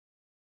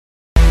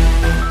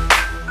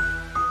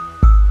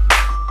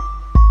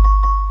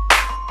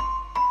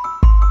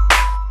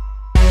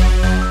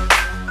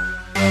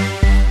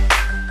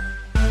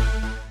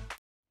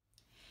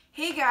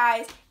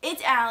guys,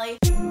 it's Allie.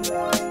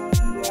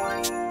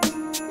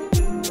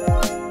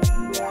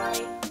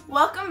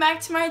 Welcome back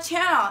to my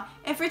channel,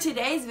 and for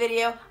today's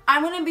video,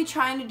 I'm going to be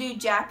trying to do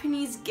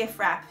Japanese gift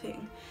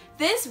wrapping.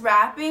 This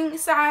wrapping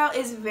style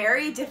is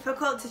very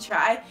difficult to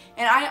try,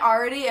 and I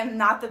already am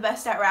not the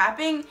best at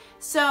wrapping,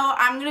 so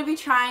I'm going to be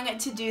trying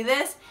to do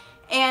this.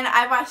 And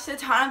I watched a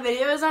ton of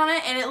videos on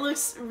it and it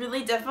looks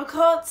really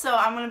difficult, so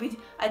I'm going to be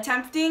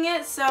attempting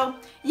it. So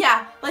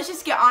yeah, let's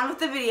just get on with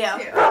the video.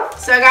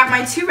 So I got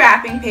my two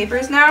wrapping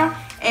papers now,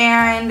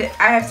 and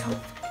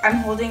I'm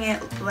holding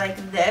it like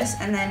this,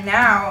 and then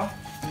now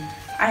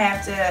I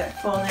have to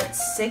fold it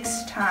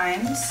 6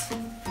 times,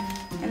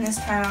 and this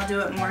time I'll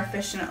do it more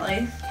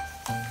efficiently.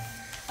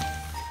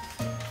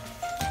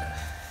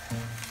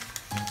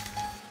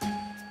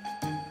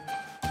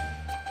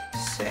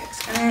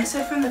 And then it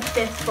said from the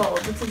 5th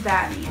fold. What does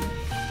that mean?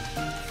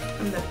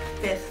 From the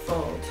 5th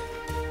fold.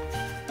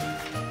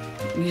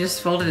 You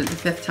just folded it the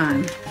 5th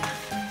time.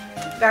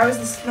 That was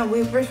the, no,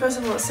 we were supposed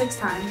to fold it 6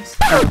 times.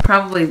 Oh,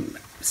 probably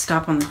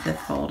stop on the 5th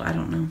fold. I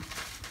don't know.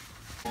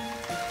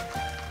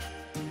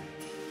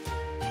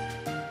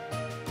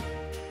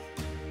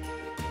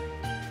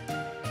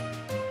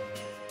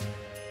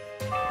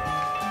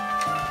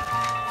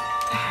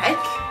 The heck?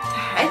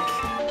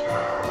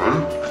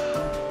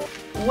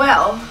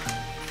 Well,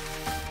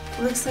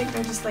 looks like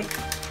they're just like,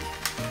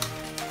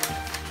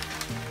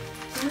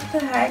 what the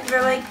heck?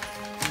 They're like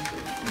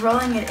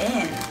rolling it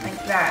in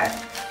like that.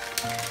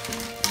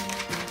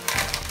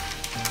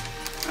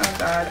 Oh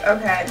god,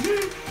 okay.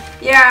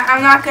 Yeah,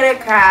 I'm not good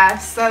at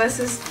crafts, so this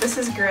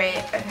is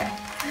great. Okay.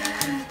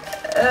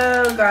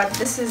 Oh god,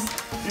 this is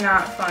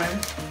not fun.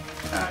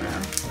 Oh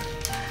no.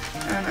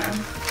 Oh no.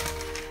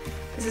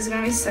 This is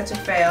gonna be such a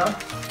fail.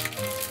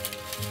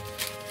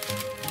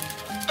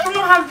 I don't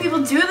know how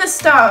people do this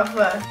stuff.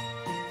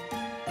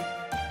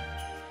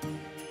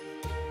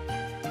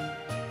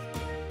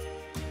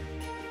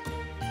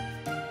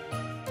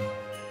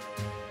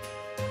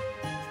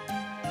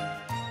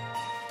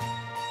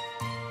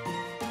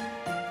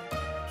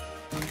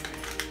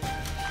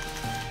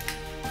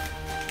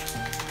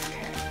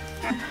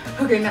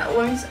 Okay, now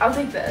I'll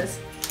take this.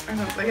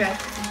 Okay.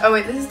 Oh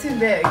wait, this is too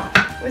big.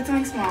 Wait,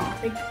 something small.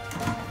 Take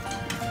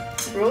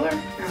ruler?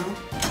 No.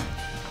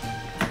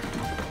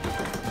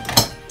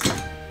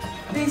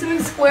 I need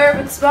something square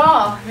but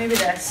small. Maybe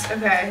this.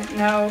 Okay.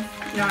 No,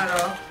 not at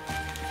all.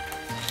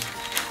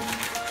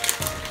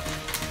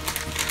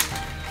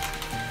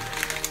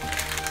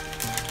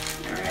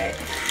 Alright.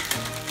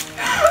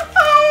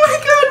 Oh my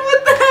god, what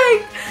the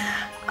heck?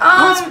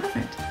 That's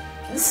perfect.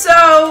 So,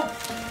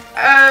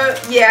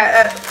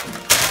 yeah.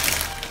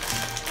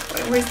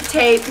 Where's the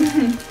tape?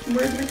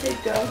 Where'd my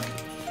tape go?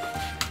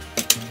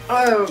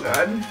 Oh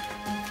god.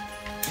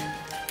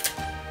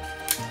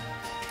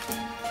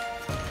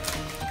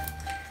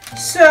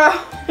 So,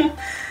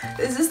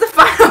 this is the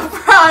final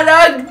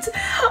product.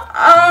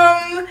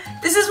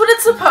 This is what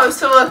it's supposed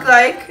to look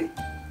like.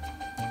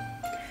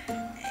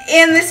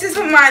 And this is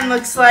what mine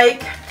looks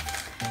like.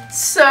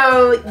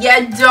 So, yeah,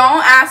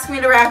 don't ask me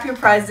to wrap your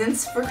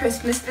presents for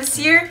Christmas this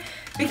year,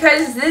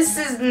 because this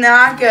is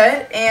not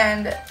good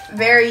and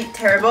very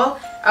terrible.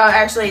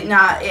 Actually,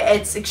 not.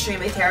 It's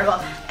extremely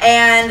terrible.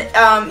 And,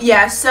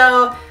 yeah,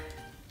 so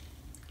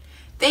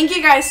thank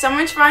you guys so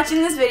much for watching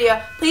this video.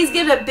 Please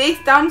give it a big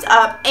thumbs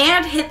up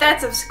and hit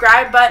that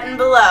subscribe button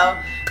below.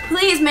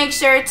 Please make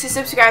sure to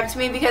subscribe to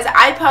me because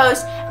I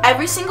post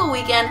every single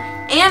weekend,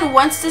 and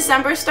once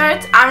December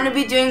starts, I'm going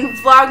to be doing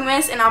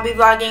Vlogmas, and I'll be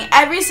vlogging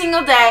every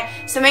single day,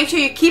 so make sure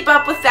you keep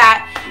up with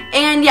that.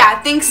 And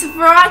yeah, thanks for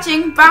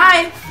watching.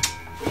 Bye!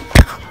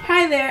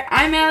 Hi there,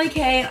 I'm Allie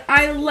K.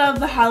 I love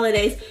the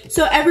holidays,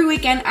 so every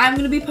weekend I'm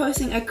going to be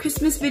posting a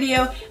Christmas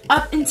video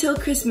up until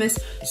Christmas.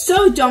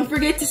 So don't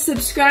forget to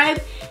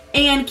subscribe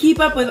and keep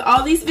up with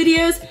all these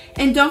videos,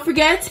 and don't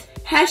forget,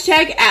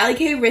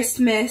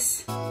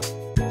 #AllieKWristmas.